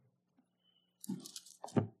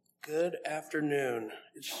Good afternoon.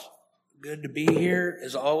 It's good to be here,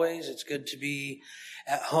 as always. It's good to be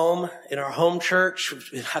at home in our home church.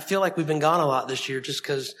 I feel like we've been gone a lot this year just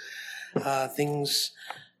because things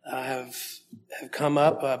have come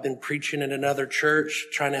up. I've been preaching at another church,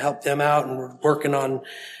 trying to help them out, and we're working on,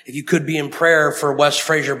 if you could be in prayer for West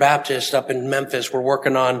Fraser Baptist up in Memphis, we're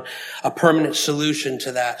working on a permanent solution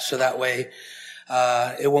to that, so that way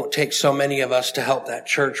it won't take so many of us to help that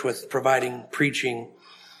church with providing preaching.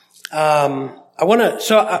 Last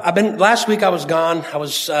week I was gone. I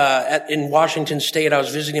was, in Washington State. I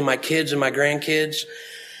was visiting my kids and my grandkids.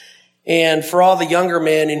 And for all the younger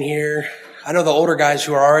men in here, I know the older guys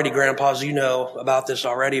who are already grandpas, you know about this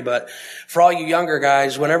already, but for all you younger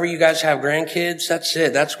guys, whenever you guys have grandkids, that's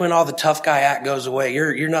it. That's when all the tough guy act goes away.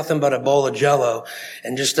 You're nothing but a bowl of Jell-O,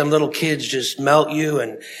 and just them little kids just melt you.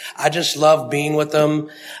 And I just love being with them.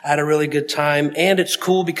 I had a really good time. And it's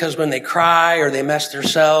cool because when they cry or they mess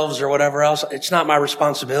themselves or whatever else, it's not my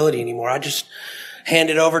responsibility anymore. I just hand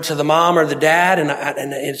it over to the mom or the dad, and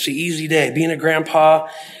it's an easy day. Being a grandpa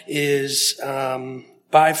is,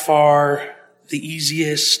 by far the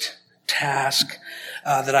easiest task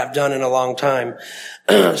that I've done in a long time.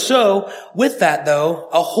 So with that, though,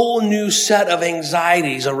 a whole new set of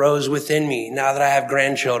anxieties arose within me now that I have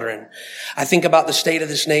grandchildren. I think about the state of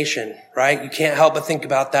this nation, right? You can't help but think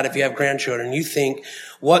about that if you have grandchildren. You think,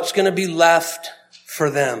 what's going to be left for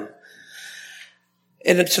them?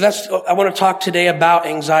 And so I want to talk today about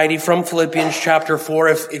anxiety from Philippians chapter 4.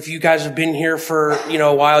 If you guys have been here for,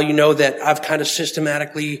 a while, you know that I've kind of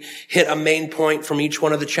systematically hit a main point from each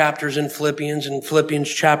one of the chapters in Philippians. In Philippians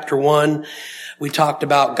chapter 1, we talked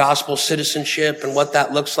about gospel citizenship and what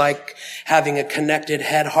that looks like, having a connected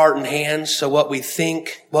head, heart, and hands. So what we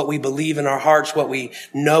think, what we believe in our hearts, what we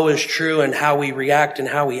know is true, and how we react and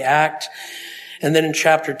how we act. And then in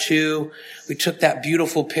chapter 2, we took that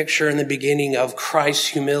beautiful picture in the beginning of Christ's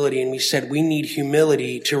humility, and we said we need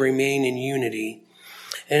humility to remain in unity.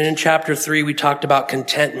 And in chapter 3, we talked about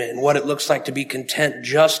contentment and what it looks like to be content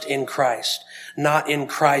just in Christ, not in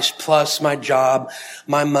Christ plus my job,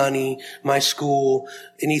 my money, my school,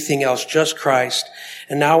 anything else, just Christ.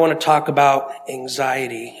 And now I want to talk about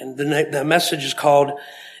anxiety. And the message is called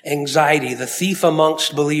Anxiety, the Thief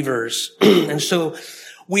Amongst Believers. And so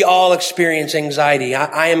we all experience anxiety.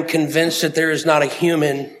 I am convinced that there is not a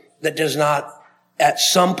human that does not, at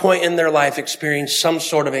some point in their life, experience some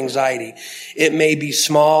sort of anxiety. It may be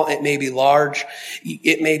small. It may be large.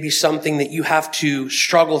 It may be something that you have to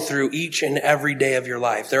struggle through each and every day of your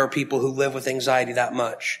life. There are people who live with anxiety that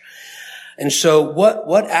much. And so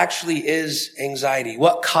what actually is anxiety?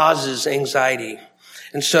 What causes anxiety?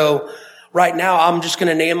 And so right now, I'm just going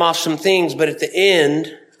to name off some things, but at the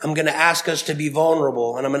end, I'm going to ask us to be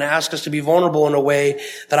vulnerable, and I'm going to ask us to be vulnerable in a way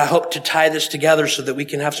that I hope to tie this together so that we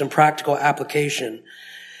can have some practical application.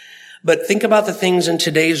 But think about the things in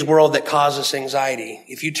today's world that cause us anxiety.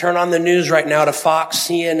 If you turn on the news right now to Fox,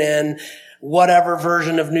 CNN, whatever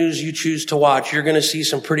version of news you choose to watch, you're going to see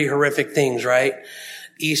some pretty horrific things, right?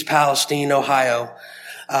 East Palestine, Ohio.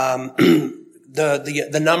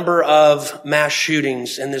 The number of mass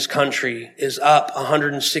shootings in this country is up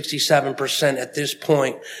 167% at this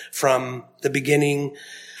point from the beginning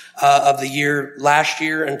of the year, last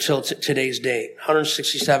year until today's date.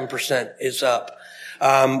 167% is up.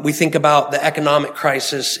 We think about the economic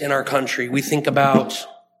crisis in our country. We think about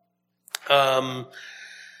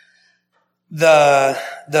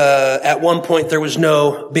at one point there was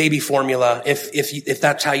no baby formula. If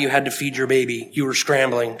that's how you had to feed your baby, you were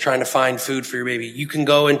scrambling, trying to find food for your baby. You can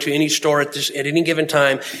go into any store at any given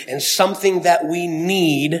time, and something that we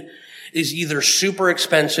need is either super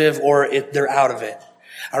expensive or they're out of it.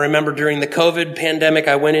 I remember during the COVID pandemic,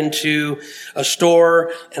 I went into a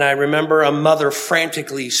store, and I remember a mother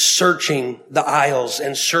frantically searching the aisles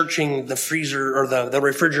and searching the freezer or the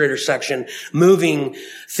refrigerator section, moving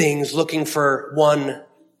things, looking for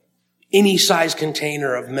any size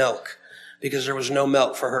container of milk, because there was no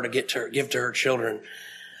milk for her to give to her children.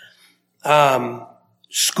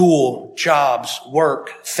 School, jobs,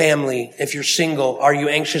 work, family. If you're single, are you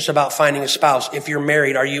anxious about finding a spouse? If you're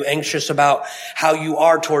married, are you anxious about how you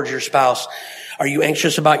are towards your spouse? Are you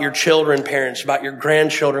anxious about your children, parents, about your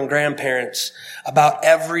grandchildren, grandparents, about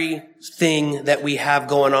everything that we have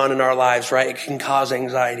going on in our lives, right? It can cause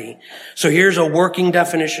anxiety. So here's a working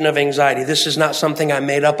definition of anxiety. This is not something I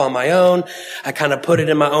made up on my own. I kind of put it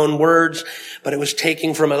in my own words, but it was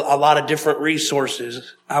taken from a lot of different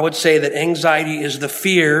resources. I would say that anxiety is the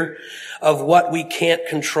fear of what we can't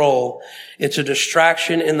control. It's a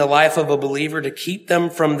distraction in the life of a believer to keep them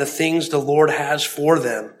from the things the Lord has for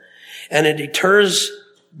them. And it deters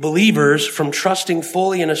believers from trusting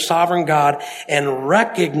fully in a sovereign God and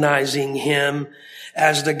recognizing him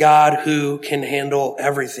as the God who can handle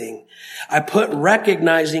everything. I put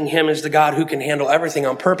recognizing him as the God who can handle everything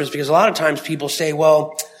on purpose because a lot of times people say,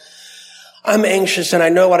 well, I'm anxious and I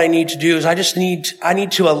know what I need to do is I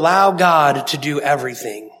need to allow God to do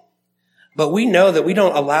everything. But we know that we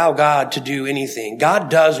don't allow God to do anything. God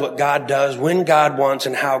does what God does when God wants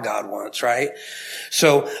and how God wants, right?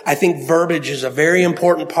 So I think verbiage is a very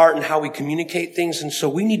important part in how we communicate things. And so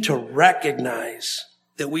we need to recognize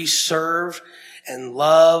that we serve and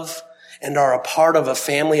love and are a part of a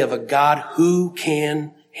family of a God who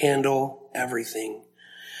can handle everything.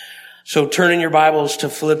 So turn in your Bibles to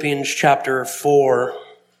Philippians chapter 4.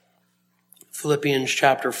 Philippians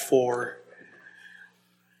chapter 4.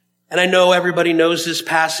 And I know everybody knows this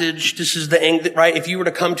passage. This is right? If you were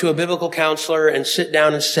to come to a biblical counselor and sit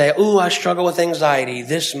down and say, "Ooh, I struggle with anxiety,"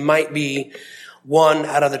 this might be one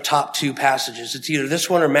out of the top two passages. It's either this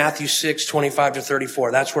one or Matthew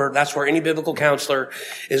 6:25-34. That's where any biblical counselor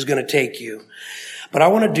is going to take you. But I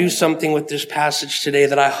want to do something with this passage today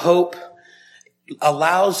that I hope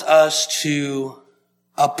allows us to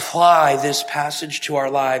apply this passage to our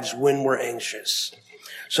lives when we're anxious.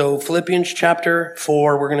 So Philippians chapter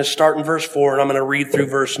 4, we're going to start in verse 4, and I'm going to read through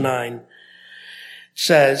verse 9. It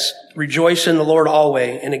says, "Rejoice in the Lord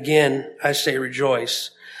always, and again I say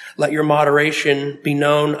rejoice. Let your moderation be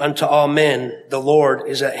known unto all men. The Lord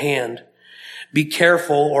is at hand. Be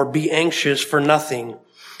careful or be anxious for nothing,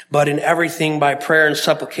 but in everything by prayer and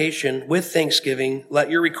supplication with thanksgiving, let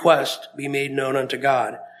your request be made known unto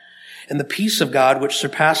God. And the peace of God, which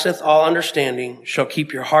surpasseth all understanding, shall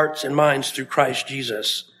keep your hearts and minds through Christ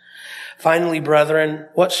Jesus. Finally, brethren,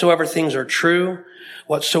 whatsoever things are true,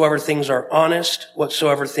 whatsoever things are honest,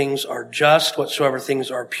 whatsoever things are just, whatsoever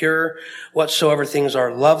things are pure, whatsoever things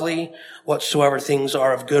are lovely, whatsoever things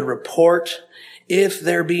are of good report, if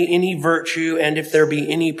there be any virtue and if there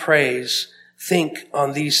be any praise, think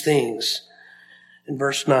on these things." In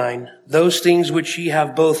verse 9, "Those things which ye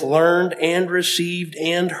have both learned and received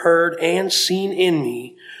and heard and seen in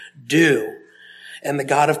me, do, and the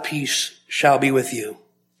God of peace shall be with you."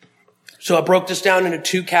 So I broke this down into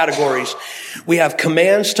two categories. We have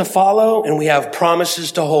commands to follow and we have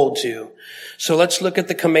promises to hold to. So let's look at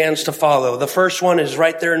the commands to follow. The first one is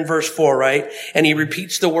right there in verse 4, right? And he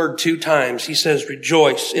repeats the word 2 times. He says,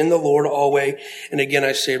 "Rejoice in the Lord always." And again,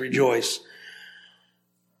 I say rejoice.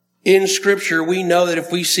 In Scripture, we know that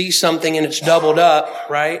if we see something and it's doubled up,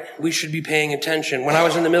 right, we should be paying attention. When I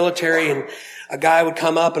was in the military and a guy would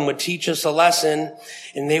come up and would teach us a lesson,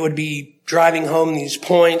 and they would be driving home these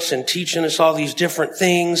points and teaching us all these different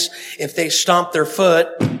things, if they stomped their foot,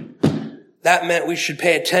 that meant we should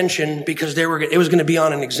pay attention because it was going to be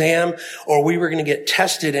on an exam or we were going to get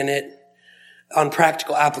tested in it on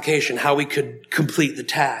practical application, how we could complete the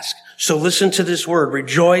task. So listen to this word,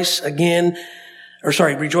 rejoice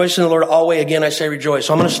rejoice in the Lord always. Again, I say rejoice.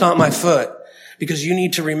 So I'm going to stomp my foot because you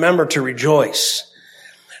need to remember to rejoice.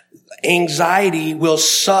 Anxiety will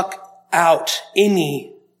suck out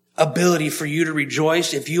any ability for you to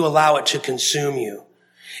rejoice if you allow it to consume you.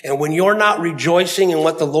 And when you're not rejoicing in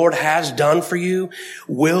what the Lord has done for you,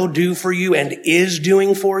 will do for you, and is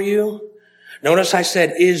doing for you, notice I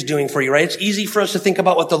said is doing for you, right? It's easy for us to think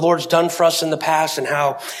about what the Lord's done for us in the past and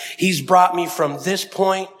how he's brought me from this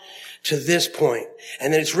point to this point.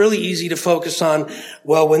 And then it's really easy to focus on,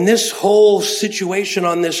 well, when this whole situation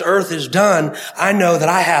on this earth is done, I know that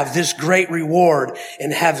I have this great reward in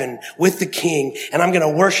heaven with the King, and I'm going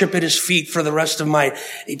to worship at his feet for the rest of my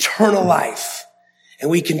eternal life. And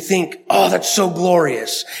we can think, oh, that's so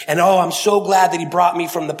glorious. And oh, I'm so glad that he brought me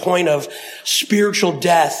from the point of spiritual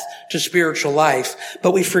death to spiritual life.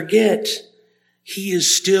 But we forget he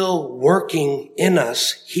is still working in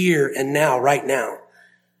us here and now, right now.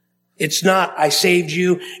 It's not, I saved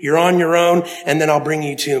you, you're on your own, and then I'll bring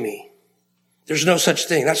you to me. There's no such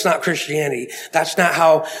thing. That's not Christianity. That's not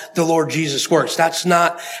how the Lord Jesus works. That's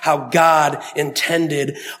not how God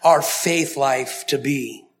intended our faith life to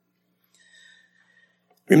be.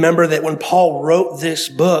 Remember that when Paul wrote this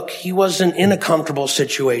book, he wasn't in a comfortable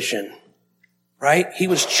situation, right? He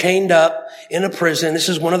was chained up in a prison. This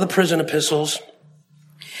is one of the prison epistles.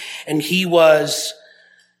 And he was,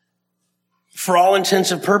 for all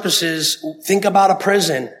intents and purposes, think about a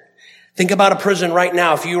prison. Think about a prison right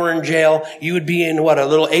now. If you were in jail, you would be in a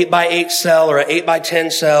little 8x8 cell or an 8x10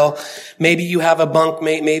 cell. Maybe you have a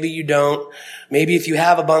bunkmate, maybe you don't. Maybe if you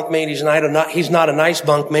have a bunkmate, he's not a nice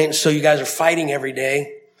bunkmate, so you guys are fighting every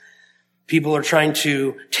day. People are trying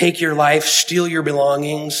to take your life, steal your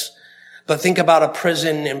belongings. But think about a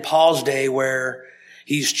prison in Paul's day where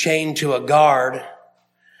he's chained to a guard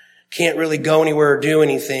can't really go anywhere or do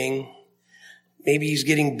anything. Maybe he's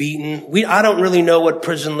getting beaten. I don't really know what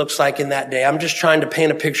prison looks like in that day. I'm just trying to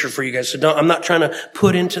paint a picture for you guys. So I'm not trying to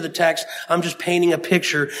put into the text. I'm just painting a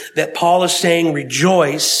picture that Paul is saying,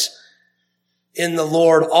 rejoice in the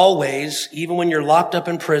Lord always, even when you're locked up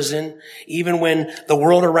in prison, even when the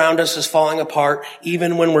world around us is falling apart,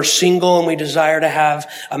 even when we're single and we desire to have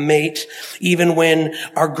a mate, even when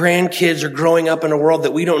our grandkids are growing up in a world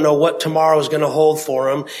that we don't know what tomorrow is going to hold for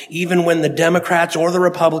them, even when the Democrats or the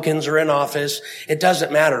Republicans are in office, it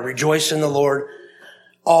doesn't matter. Rejoice in the Lord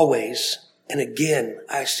always. And again,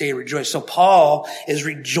 I say rejoice. So Paul is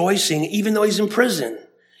rejoicing even though he's in prison,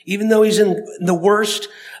 even though he's in the worst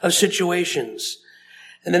of situations.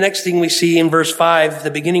 And the next thing we see in verse 5, the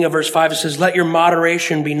beginning of verse 5, it says, let your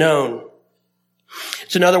moderation be known.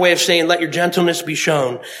 It's another way of saying, let your gentleness be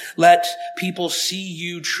shown. Let people see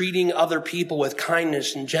you treating other people with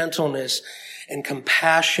kindness and gentleness and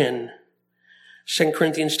compassion. 2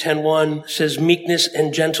 Corinthians 10:1 says, meekness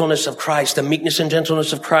and gentleness of Christ, the meekness and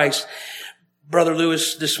gentleness of Christ. Brother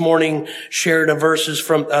Lewis this morning shared the verses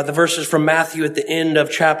from Matthew at the end of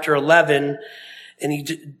chapter 11,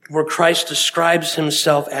 and where Christ describes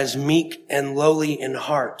himself as meek and lowly in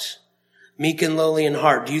heart. Meek and lowly in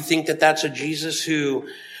heart. Do you think that that's a Jesus who,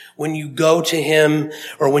 when you go to him,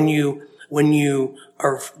 or when you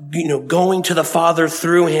are, going to the Father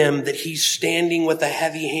through him, that he's standing with a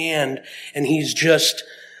heavy hand and he's just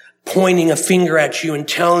pointing a finger at you and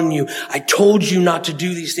telling you, I told you not to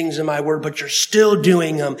do these things in my word, but you're still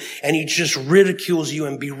doing them. And he just ridicules you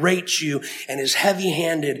and berates you and is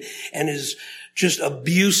heavy-handed and is just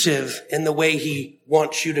abusive in the way he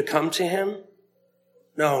wants you to come to him?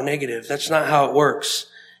 No, negative. That's not how it works.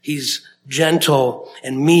 He's gentle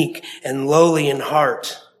and meek and lowly in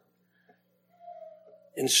heart.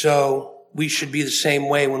 And so we should be the same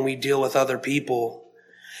way when we deal with other people.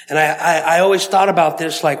 And I always thought about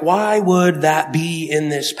this, like, why would that be in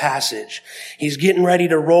this passage? He's getting ready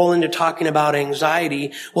to roll into talking about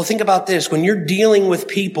anxiety. Well, think about this. When you're dealing with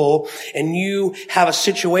people and you have a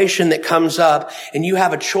situation that comes up and you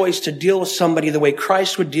have a choice to deal with somebody the way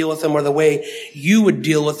Christ would deal with them or the way you would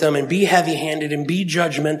deal with them, and be heavy-handed and be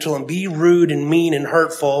judgmental and be rude and mean and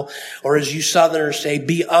hurtful, or as you Southerners say,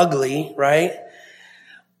 be ugly, right?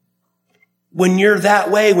 When you're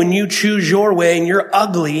that way, when you choose your way and you're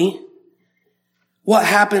ugly, what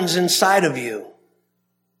happens inside of you?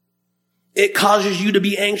 It causes you to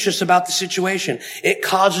be anxious about the situation. It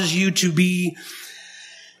causes you to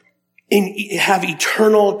have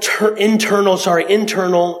internal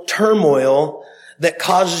turmoil that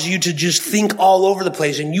causes you to just think all over the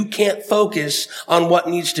place, and you can't focus on what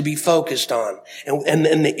needs to be focused on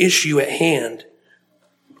and the issue at hand.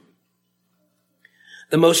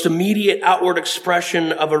 The most immediate outward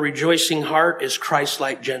expression of a rejoicing heart is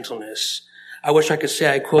Christ-like gentleness. I wish I could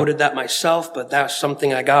say I quoted that myself, but that's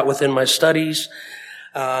something I got within my studies.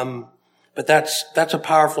 But that's a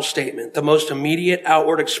powerful statement. The most immediate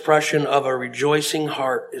outward expression of a rejoicing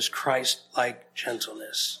heart is Christ-like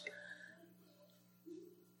gentleness.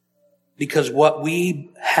 Because what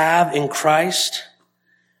we have in Christ,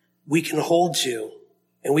 we can hold to.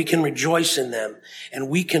 And we can rejoice in them. And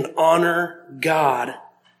we can honor God.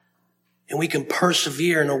 And we can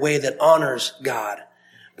persevere in a way that honors God.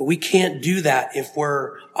 But we can't do that if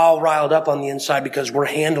we're all riled up on the inside because we're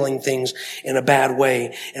handling things in a bad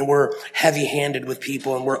way. And we're heavy-handed with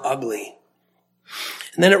people and we're ugly.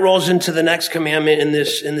 And then it rolls into the next commandment in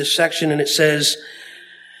this section, and it says,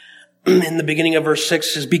 in the beginning of verse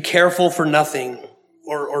 6, says, be careful for nothing.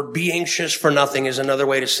 Or be anxious for nothing is another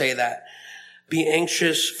way to say that. Be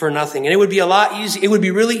anxious for nothing. And it would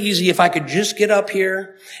be really easy if I could just get up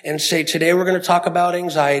here and say, today we're going to talk about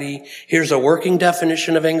anxiety. Here's a working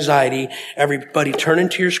definition of anxiety. Everybody turn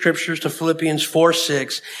into your scriptures to Philippians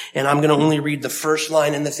 4:6, and I'm going to only read the first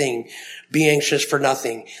line in the thing. Be anxious for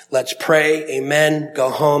nothing. Let's pray. Amen. Go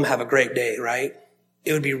home. Have a great day, right?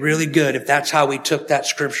 It would be really good if that's how we took that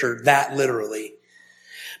scripture that literally.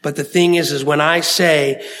 But the thing is when I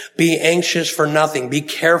say, be anxious for nothing, be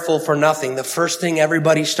careful for nothing, the first thing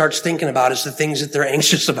everybody starts thinking about is the things that they're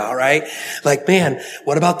anxious about, right? Like, man,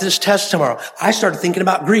 what about this test tomorrow? I started thinking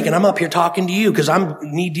about Greek, and I'm up here talking to you because I'm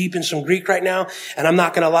knee deep in some Greek right now. And I'm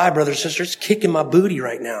not going to lie, brothers and sisters, it's kicking my booty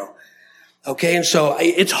right now. Okay. And so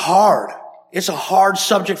it's hard. It's a hard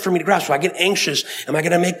subject for me to grasp. So I get anxious. Am I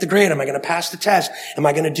going to make the grade? Am I going to pass the test? Am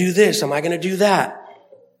I going to do this? Am I going to do that?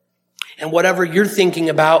 And whatever you're thinking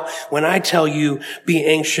about when I tell you, be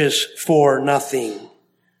anxious for nothing.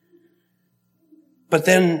 But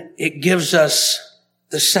then it gives us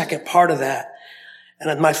the second part of that.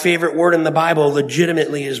 And my favorite word in the Bible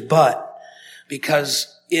legitimately is but.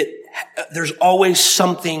 Because there's always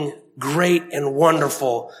something great and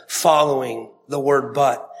wonderful following the word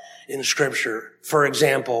but in Scripture. For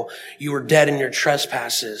example, you were dead in your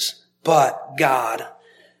trespasses, but God,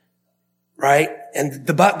 right? And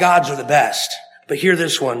the but gods are the best. But hear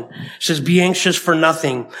this one. It says, be anxious for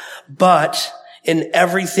nothing, but in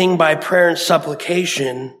everything by prayer and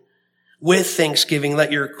supplication with thanksgiving,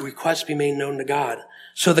 let your requests be made known to God.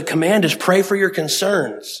 So the command is pray for your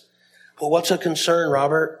concerns. Well, what's a concern,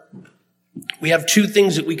 Robert? We have two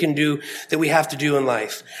things that we can do that we have to do in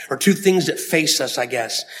life, or two things that face us, I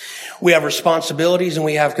guess. We have responsibilities and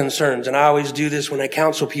we have concerns. And I always do this when I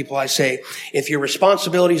counsel people. I say, if your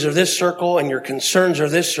responsibilities are this circle and your concerns are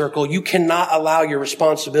this circle, you cannot allow your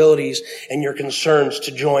responsibilities and your concerns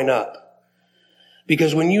to join up.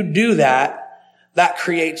 Because when you do that, that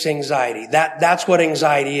creates anxiety. That's what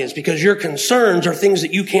anxiety is, because your concerns are things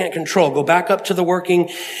that you can't control. Go back up to the working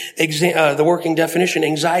definition.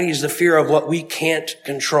 Anxiety is the fear of what we can't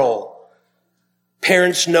control.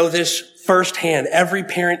 Parents know this firsthand. Every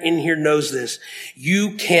parent in here knows this.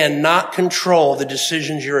 You cannot control the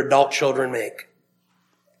decisions your adult children make.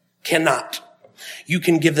 Cannot. You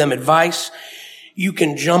can give them advice. You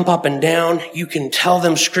can jump up and down. You can tell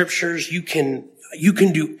them scriptures. You can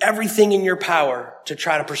do everything in your power to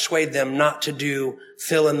try to persuade them not to do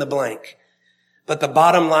fill in the blank. But the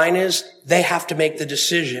bottom line is they have to make the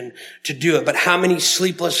decision to do it. But how many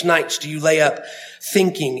sleepless nights do you lay up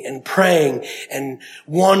thinking and praying and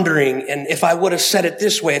wondering? And if I would have said it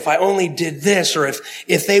this way, if I only did this, or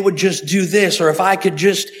if they would just do this, or if I could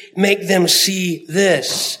just make them see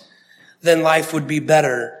this, then life would be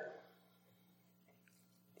better.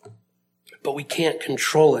 But we can't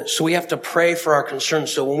control it. So we have to pray for our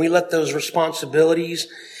concerns. So when we let those responsibilities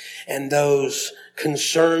and those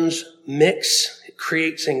concerns mix, it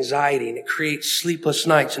creates anxiety, and it creates sleepless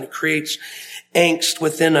nights, and it creates angst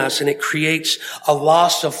within us, and it creates a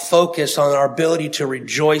loss of focus on our ability to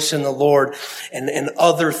rejoice in the Lord and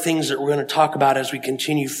other things that we're going to talk about as we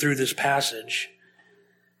continue through this passage.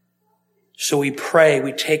 So we pray,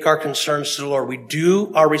 we take our concerns to the Lord. We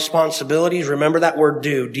do our responsibilities. Remember that word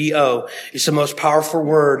do, D-O. It's the most powerful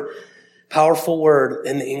word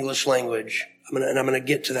in the English language. I'm going to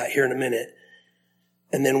get to that here in a minute.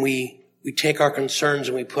 And then we take our concerns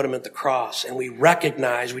and we put them at the cross, and we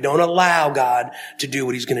recognize, we don't allow God to do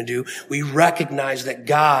what he's going to do. We recognize that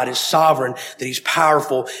God is sovereign, that he's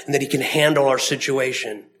powerful, and that he can handle our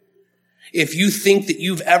situation. If you think that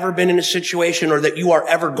you've ever been in a situation, or that you are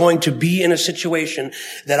ever going to be in a situation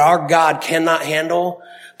that our God cannot handle,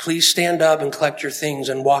 please stand up and collect your things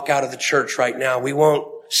and walk out of the church right now. We won't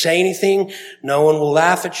say anything. No one will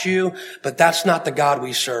laugh at you, but that's not the God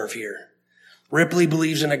we serve here. Ripley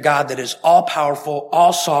believes in a God that is all powerful,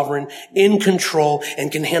 all sovereign, in control, and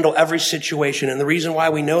can handle every situation. And the reason why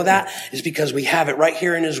we know that is because we have it right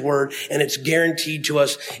here in his word, and it's guaranteed to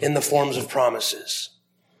us in the forms of promises.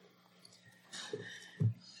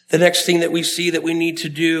 The next thing that we see that we need to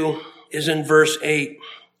do is in verse 8.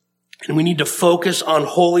 And we need to focus on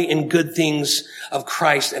holy and good things of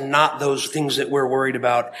Christ, and not those things that we're worried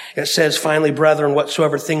about. It says, finally, brethren,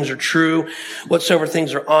 whatsoever things are true, whatsoever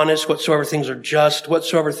things are honest, whatsoever things are just,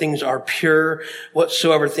 whatsoever things are pure,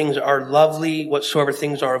 whatsoever things are lovely, whatsoever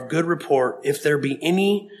things are of good report, if there be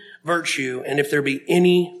any virtue and if there be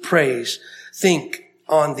any praise, think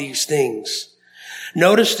on these things.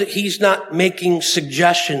 Notice that he's not making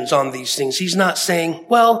suggestions on these things. He's not saying,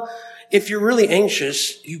 well, if you're really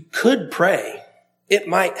anxious, you could pray. It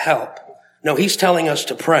might help. No, he's telling us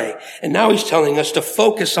to pray. And now he's telling us to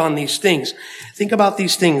focus on these things. Think about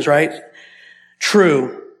these things, right?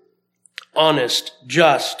 True, honest,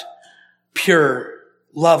 just, pure,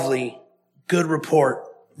 lovely, good report,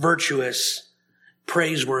 virtuous,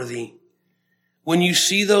 praiseworthy. When you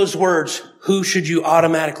see those words, who should you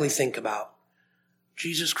automatically think about?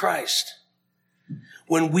 Jesus Christ.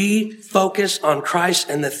 When we focus on Christ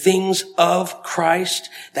and the things of Christ,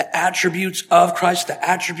 the attributes of Christ, the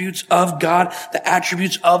attributes of God, the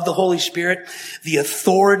attributes of the Holy Spirit, the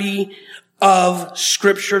authority of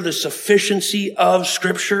Scripture, the sufficiency of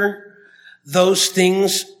Scripture, those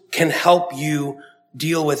things can help you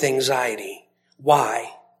deal with anxiety.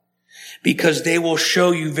 Why? Because they will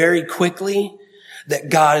show you very quickly that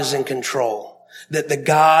God is in control, that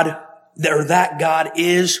that God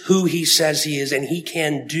is who he says he is, and he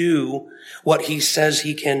can do what he says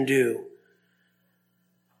he can do.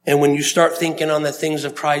 And when you start thinking on the things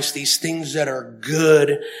of Christ, these things that are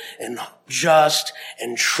good and just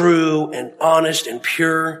and true and honest and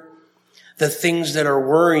pure, the things that are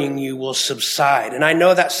worrying you will subside. And I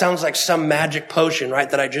know that sounds like some magic potion, right?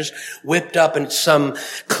 That I just whipped up and some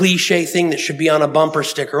cliche thing that should be on a bumper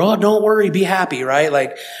sticker. Oh, don't worry, be happy, right?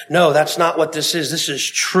 Like, no, that's not what this is. This is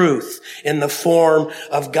truth in the form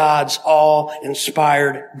of God's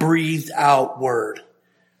all-inspired, breathed out word.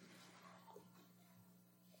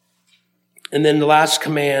 And then the last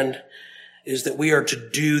command is that we are to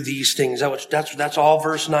do these things. That's all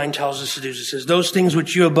verse 9 tells us to do. It says, those things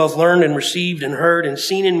which you have both learned and received and heard and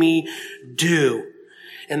seen in me, do,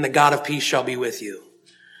 and the God of peace shall be with you.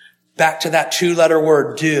 Back to that 2-letter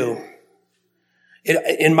word, do.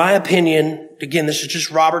 In my opinion, again, this is just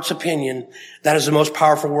Robert's opinion, that is the most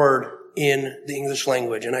powerful word in the English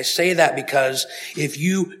language. And I say that because if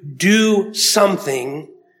you do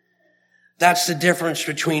something, that's the difference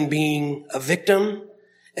between being a victim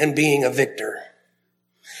and being a victor.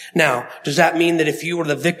 Now, does that mean that if you were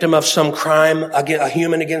the victim of some crime, a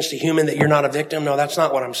human against a human, that you're not a victim? No, that's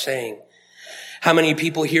not what I'm saying. How many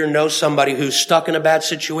people here know somebody who's stuck in a bad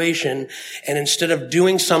situation, and instead of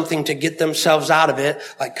doing something to get themselves out of it,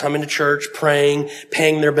 like coming to church, praying,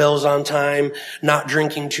 paying their bills on time, not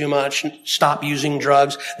drinking too much, stop using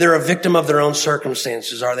drugs, they're a victim of their own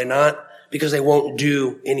circumstances, are they not? Because they won't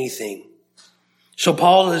do anything. So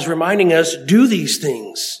Paul is reminding us, do these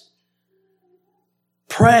things.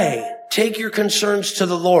 Pray. Take your concerns to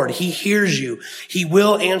the Lord. He hears you. He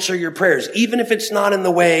will answer your prayers, even if it's not in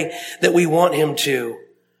the way that we want him to.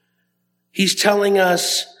 He's telling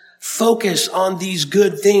us, focus on these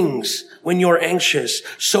good things when you're anxious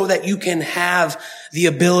so that you can have the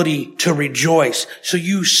ability to rejoice. So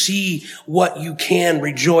you see what you can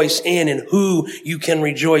rejoice in and who you can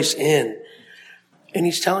rejoice in. And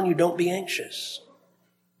he's telling you, don't be anxious.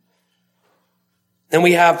 Then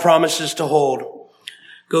we have promises to hold.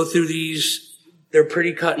 Go through these. They're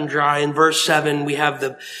pretty cut and dry. In verse 7,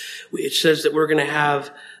 it says that we're going to have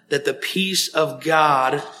that the peace of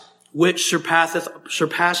God, which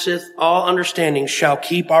surpasseth all understanding, shall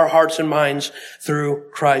keep our hearts and minds through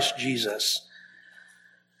Christ Jesus.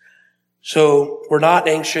 So we're not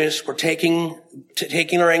anxious. We're taking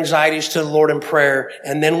our anxieties to the Lord in prayer.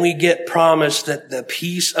 And then we get promised that the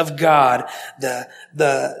peace of God,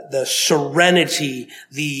 the serenity,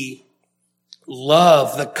 the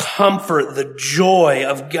love, the comfort, the joy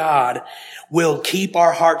of God will keep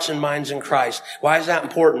our hearts and minds in Christ. Why is that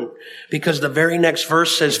important? Because the very next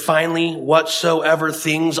verse says, finally, whatsoever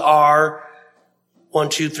things are, 1,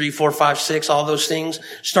 2, 3, 4, 5, 6, all those things,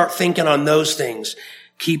 start thinking on those things.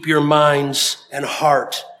 Keep your minds and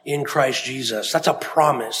heart in Christ Jesus. That's a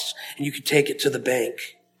promise, and you can take it to the bank.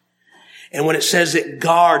 And when it says it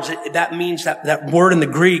guards, that means that word in the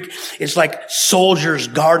Greek is like soldiers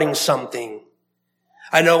guarding something.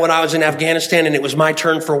 I know when I was in Afghanistan and it was my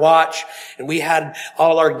turn for watch, and we had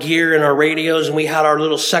all our gear and our radios and we had our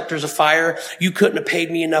little sectors of fire, you couldn't have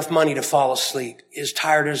paid me enough money to fall asleep, as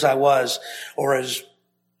tired as I was, or as,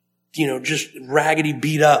 just raggedy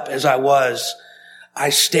beat up as I was. I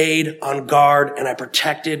stayed on guard and I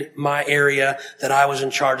protected my area that I was in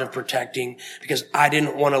charge of protecting because I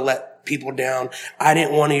didn't want to let people down. I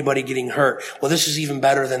didn't want anybody getting hurt. Well, this is even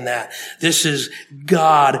better than that. This is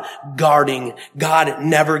God guarding. God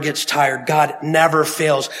never gets tired. God never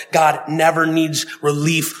fails. God never needs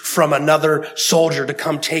relief from another soldier to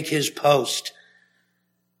come take his post.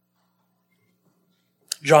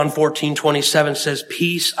 John 14:27 says,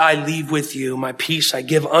 peace I leave with you, my peace I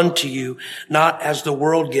give unto you, not as the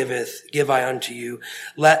world giveth, give I unto you.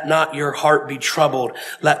 Let not your heart be troubled.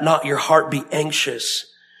 Let not your heart be anxious,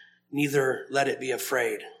 neither let it be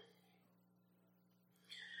afraid.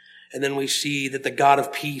 And then we see that the God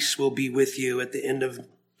of peace will be with you at the end of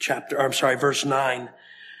verse 9. It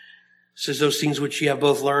says, those things which ye have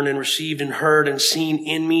both learned and received and heard and seen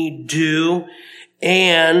in me, do,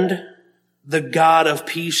 and the God of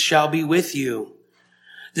peace shall be with you.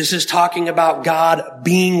 This is talking about God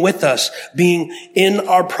being with us, being in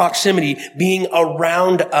our proximity, being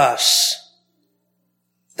around us.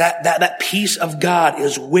 That peace of God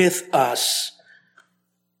is with us.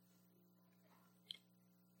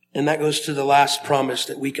 And that goes to the last promise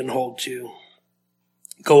that we can hold to.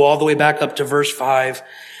 Go all the way back up to verse 5.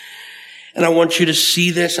 And I want you to see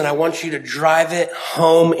this, and I want you to drive it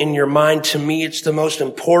home in your mind. To me, it's the most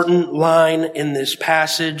important line in this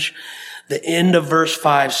passage. The end of verse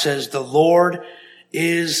 5 says, the Lord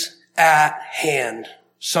is at hand.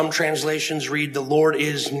 Some translations read, the Lord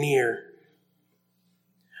is near.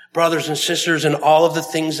 Brothers and sisters, in all of the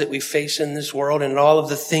things that we face in this world and all of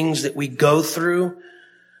the things that we go through,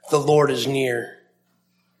 the Lord is near.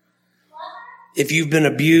 If you've been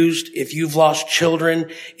abused, if you've lost children,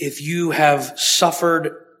 if you have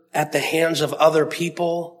suffered at the hands of other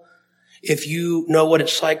people, if you know what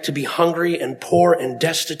it's like to be hungry and poor and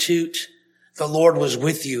destitute, the Lord was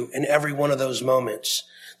with you in every one of those moments.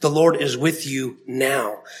 The Lord is with you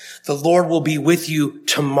now. The Lord will be with you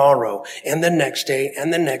tomorrow and the next day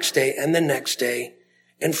and the next day and the next day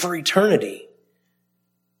and for eternity.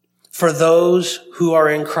 For those who are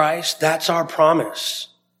in Christ, that's our promise.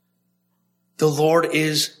 The Lord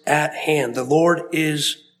is at hand. The Lord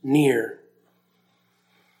is near.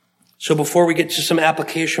 So before we get to some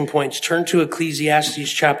application points, turn to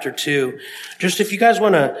Ecclesiastes chapter 2. Just if you guys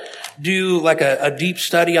want to do like a deep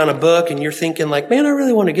study on a book and you're thinking like, man, I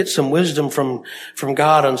really want to get some wisdom from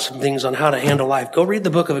God on some things on how to handle life, go read the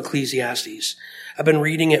book of Ecclesiastes. I've been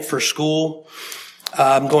reading it for school.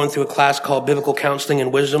 I'm going through a class called Biblical Counseling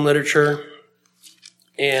and Wisdom Literature.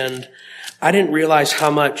 And I didn't realize how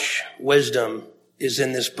much wisdom is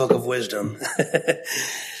in this book of wisdom.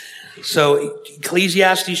 So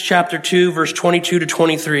Ecclesiastes chapter 2, verse 22 to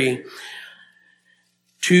 23.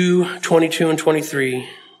 2, 22 and 23.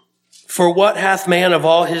 For what hath man of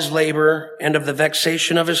all his labor and of the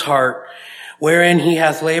vexation of his heart, wherein he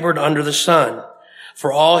hath labored under the sun?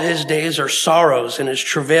 For all his days are sorrows, and his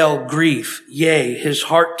travail grief. Yea, his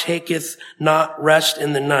heart taketh not rest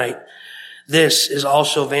in the night. This is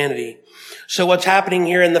also vanity. So what's happening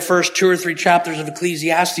here in the first 2 or 3 chapters of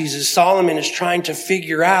Ecclesiastes is Solomon is trying to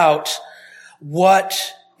figure out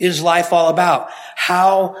what is life all about?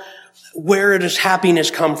 Where does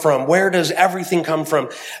happiness come from? Where does everything come from?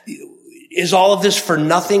 Is all of this for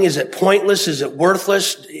nothing? Is it pointless? Is it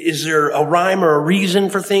worthless? Is there a rhyme or a reason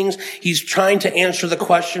for things? He's trying to answer the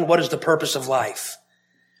question, what is the purpose of life?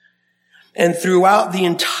 And throughout the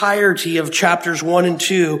entirety of chapters 1 and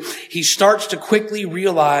 2, he starts to quickly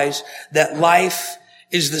realize that life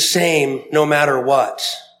is the same no matter what.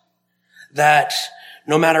 That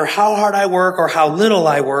no matter how hard I work or how little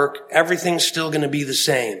I work, everything's still going to be the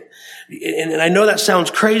same. And I know that sounds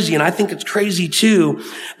crazy, and I think it's crazy too,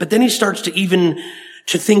 but then he starts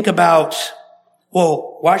to think about,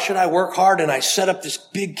 well, why should I work hard? And I set up this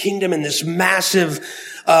big kingdom and this massive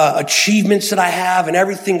achievements that I have, and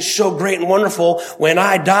everything's so great and wonderful. When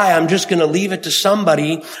I die, I'm just going to leave it to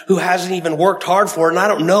somebody who hasn't even worked hard for it, and I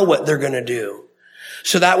don't know what they're going to do.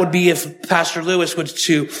 So that would be if Pastor Lewis was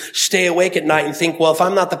to stay awake at night and think, well, if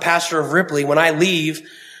I'm not the pastor of Ripley, when I leave,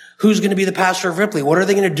 who's going to be the pastor of Ripley? What are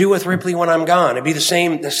they going to do with Ripley when I'm gone? It'd be the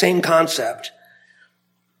same concept.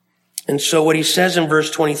 And so what he says in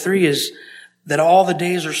verse 23 is that all the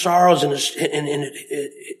days are sorrows and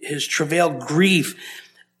his travail grief.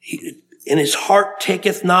 And his heart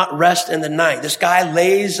taketh not rest in the night. This guy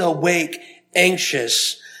lays awake,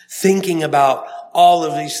 anxious, thinking about all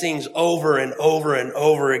of these things over and over and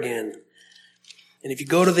over again. And if you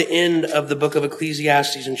go to the end of the book of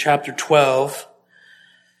Ecclesiastes in chapter 12,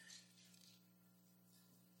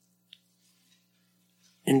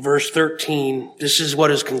 in verse 13, this is what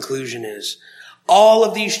his conclusion is. All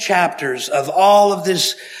of these chapters of all of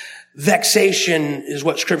this vexation is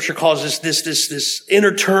what Scripture calls this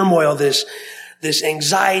inner turmoil, this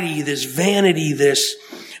anxiety, this vanity, this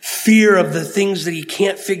fear of the things that he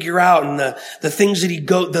can't figure out, and the things that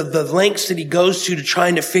the lengths that he goes to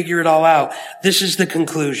trying to figure it all out. This is the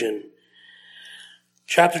conclusion.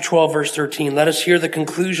 Chapter 12, verse 13. Let us hear the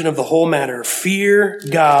conclusion of the whole matter. Fear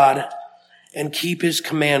God and keep his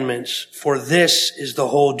commandments, for this is the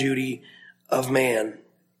whole duty of man.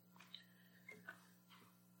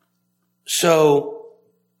 So,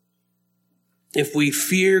 if we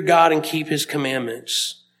fear God and keep his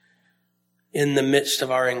commandments in the midst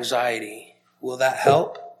of our anxiety, will that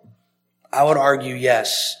help? I would argue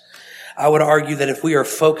yes. I would argue that if we are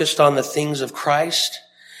focused on the things of Christ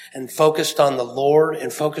and focused on the Lord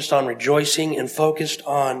and focused on rejoicing and focused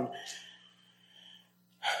on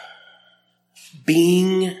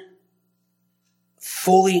being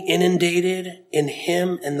fully inundated in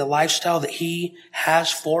him and the lifestyle that he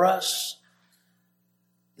has for us,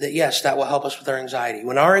 that yes, that will help us with our anxiety.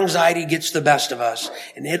 When our anxiety gets the best of us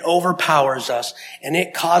and it overpowers us and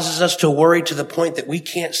it causes us to worry to the point that we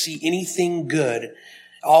can't see anything good,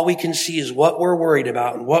 all we can see is what we're worried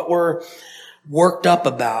about and what we're worked up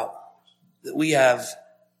about, that we have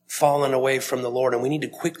fallen away from the Lord, and we need to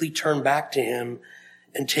quickly turn back to him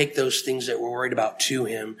and take those things that we're worried about to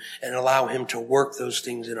him and allow him to work those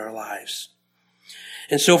things in our lives.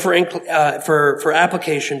 And so for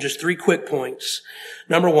application, just 3 quick points.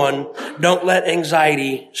 Number 1, don't let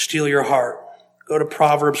anxiety steal your heart. Go to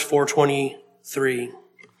Proverbs 4:23.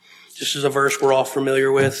 This is a verse we're all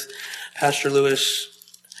familiar with. Pastor Lewis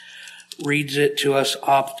reads it to us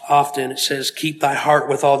often. It says, keep thy heart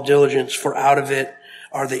with all diligence, for out of it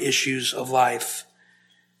are the issues of life.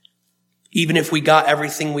 Even if we got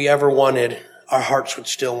everything we ever wanted, our hearts would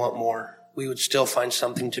still want more. We would still find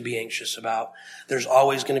something to be anxious about. There's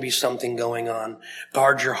always going to be something going on.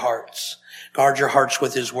 Guard your hearts. Guard your hearts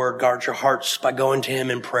with his word. Guard your hearts by going to him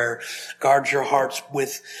in prayer. Guard your hearts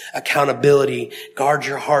with accountability. Guard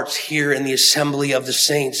your hearts here in the assembly of the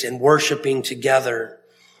saints and worshiping together.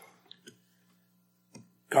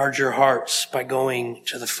 Guard your hearts by going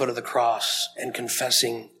to the foot of the cross and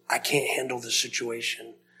confessing, I can't handle this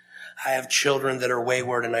situation. I have children that are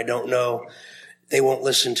wayward and I don't know. They won't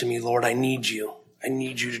listen to me, Lord. I need you. I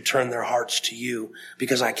need you to turn their hearts to you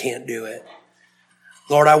because I can't do it.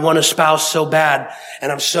 Lord, I want a spouse so bad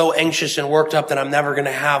and I'm so anxious and worked up that I'm never going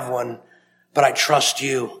to have one. But I trust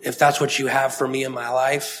you. If that's what you have for me in my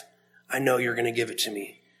life, I know you're going to give it to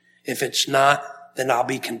me. If it's not, then I'll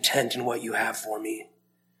be content in what you have for me.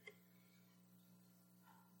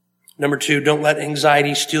 Number 2, don't let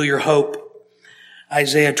anxiety steal your hope.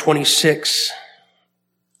 Isaiah 26,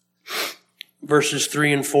 verses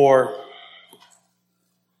 3 and 4.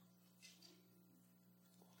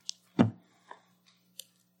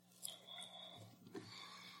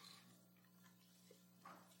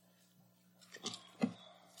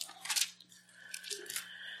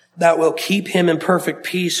 Thou wilt keep him in perfect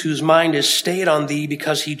peace, whose mind is stayed on thee,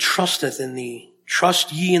 because he trusteth in thee.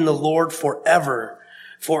 Trust ye in the Lord forever,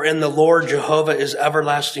 for in the Lord Jehovah is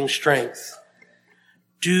everlasting strength.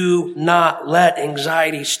 Do not let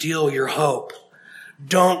anxiety steal your hope.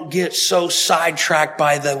 Don't get so sidetracked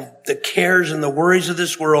by the cares and the worries of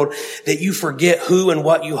this world that you forget who and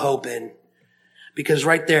what you hope in. Because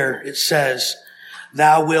right there it says,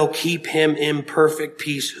 thou wilt keep him in perfect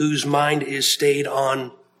peace, whose mind is stayed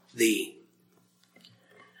on thee.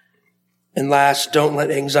 And last, don't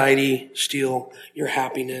let anxiety steal your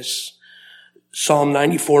happiness. Psalm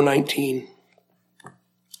 94:19.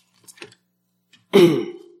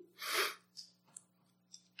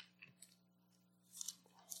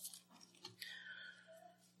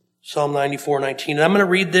 Psalm 94:19. And I'm going to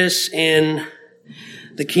read this in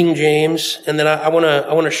the King James, and then I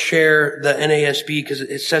want to share the NASB because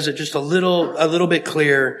it says it just a little bit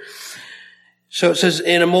clearer. So it says,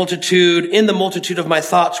 in the multitude of my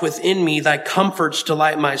thoughts within me, thy comforts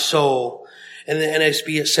delight my soul. In the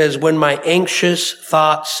NASB it says, when my anxious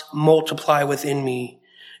thoughts multiply within me,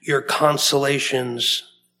 your consolations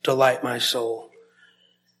delight my soul.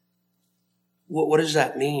 What does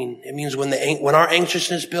that mean? It means when our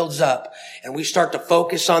anxiousness builds up and we start to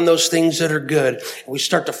focus on those things that are good, and we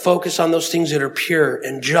start to focus on those things that are pure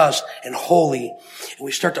and just and holy, and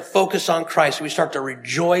we start to focus on Christ, and we start to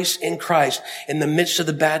rejoice in Christ in the midst of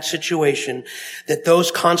the bad situation, that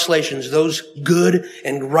those consolations, those good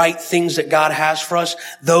and right things that God has for us,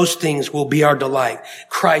 those things will be our delight.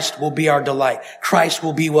 Christ will be our delight. Christ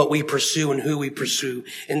will be what we pursue and who we pursue,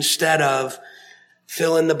 instead of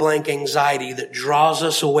fill in the blank anxiety that draws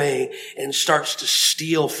us away and starts to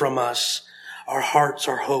steal from us our hearts,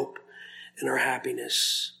 our hope, and our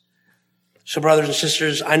happiness. So brothers and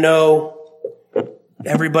sisters, I know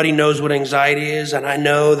everybody knows what anxiety is, and I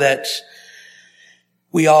know that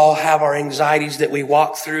we all have our anxieties that we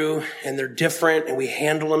walk through, and they're different, and we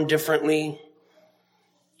handle them differently.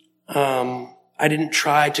 I didn't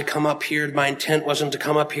try to come up here. My intent wasn't to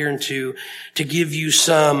come up here and to give you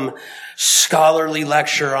some scholarly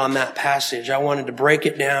lecture on that passage. I wanted to break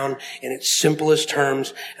it down in its simplest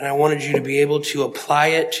terms, and I wanted you to be able to apply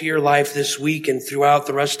it to your life this week and throughout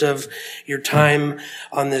the rest of your time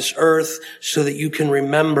on this earth, so that you can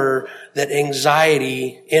remember that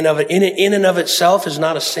anxiety in and of itself is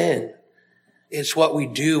not a sin. It's what we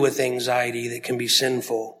do with anxiety that can be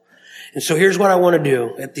sinful. And so here's what I want to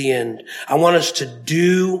do at the end. I want us to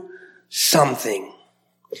do something.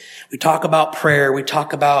 We talk about prayer. We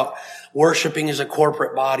talk about worshiping as a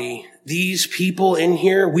corporate body. These people in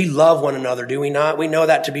here, we love one another, do we not? We know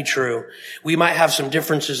that to be true. We might have some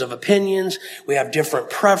differences of opinions. We have different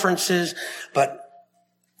preferences, but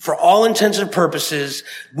for all intents and purposes,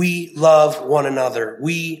 we love one another.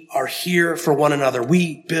 We are here for one another.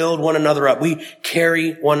 We build one another up. We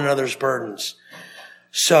carry one another's burdens.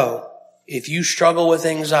 So, if you struggle with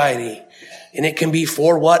anxiety, and it can be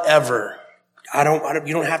for whatever,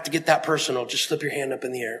 you don't have to get that personal. Just slip your hand up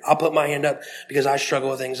in the air. I'll put my hand up because I struggle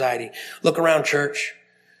with anxiety. Look around, church.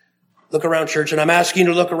 Look around, church. And I'm asking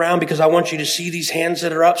you to look around because I want you to see these hands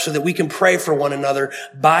that are up so that we can pray for one another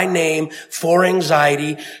by name for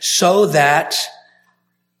anxiety, so that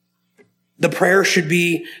the prayer should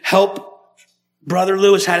be, help Brother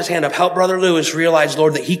Lewis had his hand up. Help Brother Lewis realize,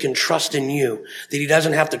 Lord, that he can trust in you, that he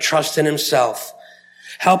doesn't have to trust in himself.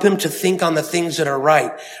 Help him to think on the things that are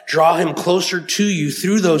right. Draw him closer to you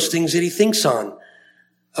through those things that he thinks on.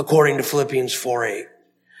 according to Philippians 4:8.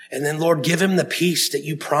 And then, Lord, give him the peace that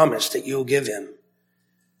you promised that you'll give him.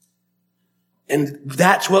 And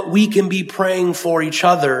that's what we can be praying for each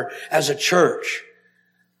other as a church.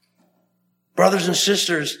 Brothers and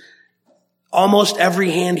sisters, almost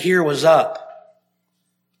every hand here was up.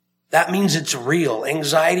 That means it's real.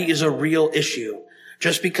 Anxiety is a real issue.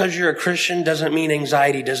 Just because you're a Christian doesn't mean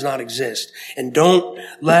anxiety does not exist. And don't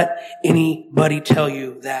let anybody tell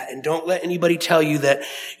you that. And don't let anybody tell you that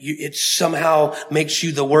it somehow makes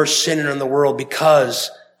you the worst sinner in the world because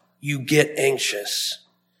you get anxious.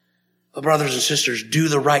 But brothers and sisters, do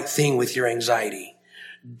the right thing with your anxiety.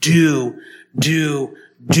 Do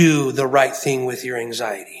the right thing with your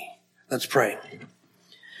anxiety. Let's pray.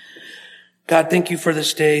 God, thank you for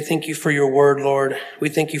this day. Thank you for your word, Lord. We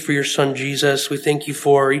thank you for your son, Jesus. We thank you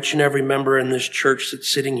for each and every member in this church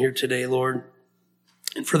that's sitting here today, Lord,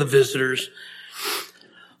 and for the visitors.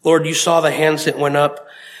 Lord, you saw the hands that went up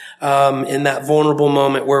in that vulnerable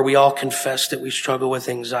moment where we all confess that we struggle with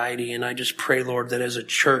anxiety. And I just pray, Lord, that as a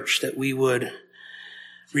church that we would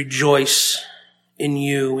rejoice in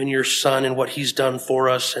you and your son and what he's done for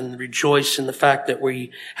us, and rejoice in the fact that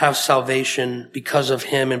we have salvation because of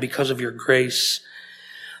him and because of your grace.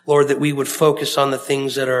 Lord, that we would focus on the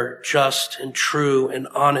things that are just and true and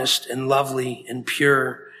honest and lovely and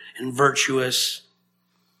pure and virtuous.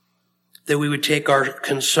 That we would take our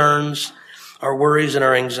concerns, our worries and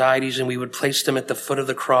our anxieties, and we would place them at the foot of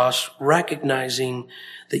the cross, recognizing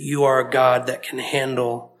that you are a God that can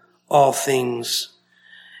handle all things.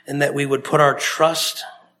 And that we would put our trust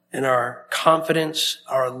and our confidence,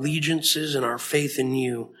 our allegiances and our faith in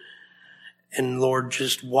you. And Lord,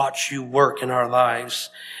 just watch you work in our lives.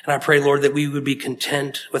 And I pray, Lord, that we would be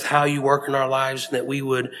content with how you work in our lives, and that we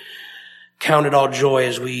would count it all joy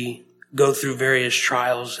as we go through various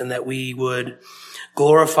trials, and that we would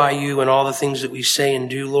glorify you in all the things that we say and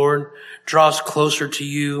do, Lord. Draw us closer to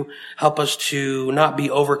you. Help us to not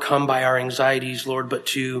be overcome by our anxieties, Lord, but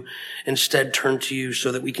to instead turn to you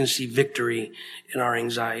so that we can see victory in our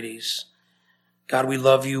anxieties. God, we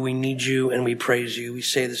love you, we need you, and we praise you. We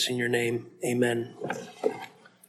say this in your name. Amen.